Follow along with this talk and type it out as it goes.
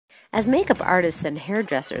As makeup artists and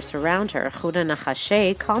hairdressers surround her, Huda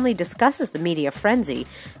Naccache calmly discusses the media frenzy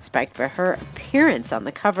sparked by her appearance on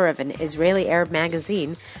the cover of an Israeli Arab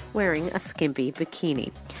magazine wearing a skimpy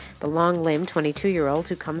bikini. The long-limbed 22-year-old,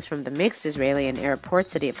 who comes from the mixed Israeli and Arab port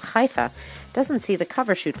city of Haifa, doesn't see the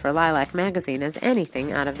cover shoot for Lilac magazine as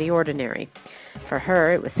anything out of the ordinary. For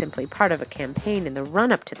her, it was simply part of a campaign in the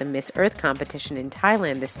run-up to the Miss Earth competition in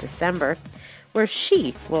Thailand this December, where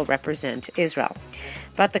she will represent Israel.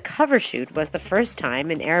 But the cover shoot was the first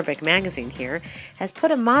time an Arabic magazine here has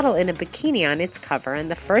put a model in a bikini on its cover,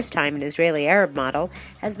 and the first time an Israeli Arab model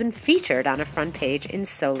has been featured on a front page in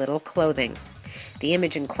so little clothing. The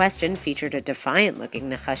image in question featured a defiant-looking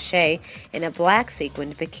Naccache in a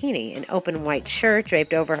black-sequined bikini, an open white shirt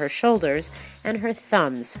draped over her shoulders, and her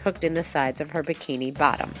thumbs hooked in the sides of her bikini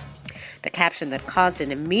bottom. The caption that caused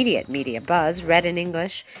an immediate media buzz read in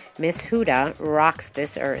English, "Miss Huda rocks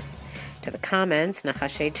this earth." To the comments,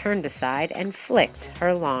 Naccache turned aside and flicked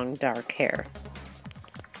her long dark hair.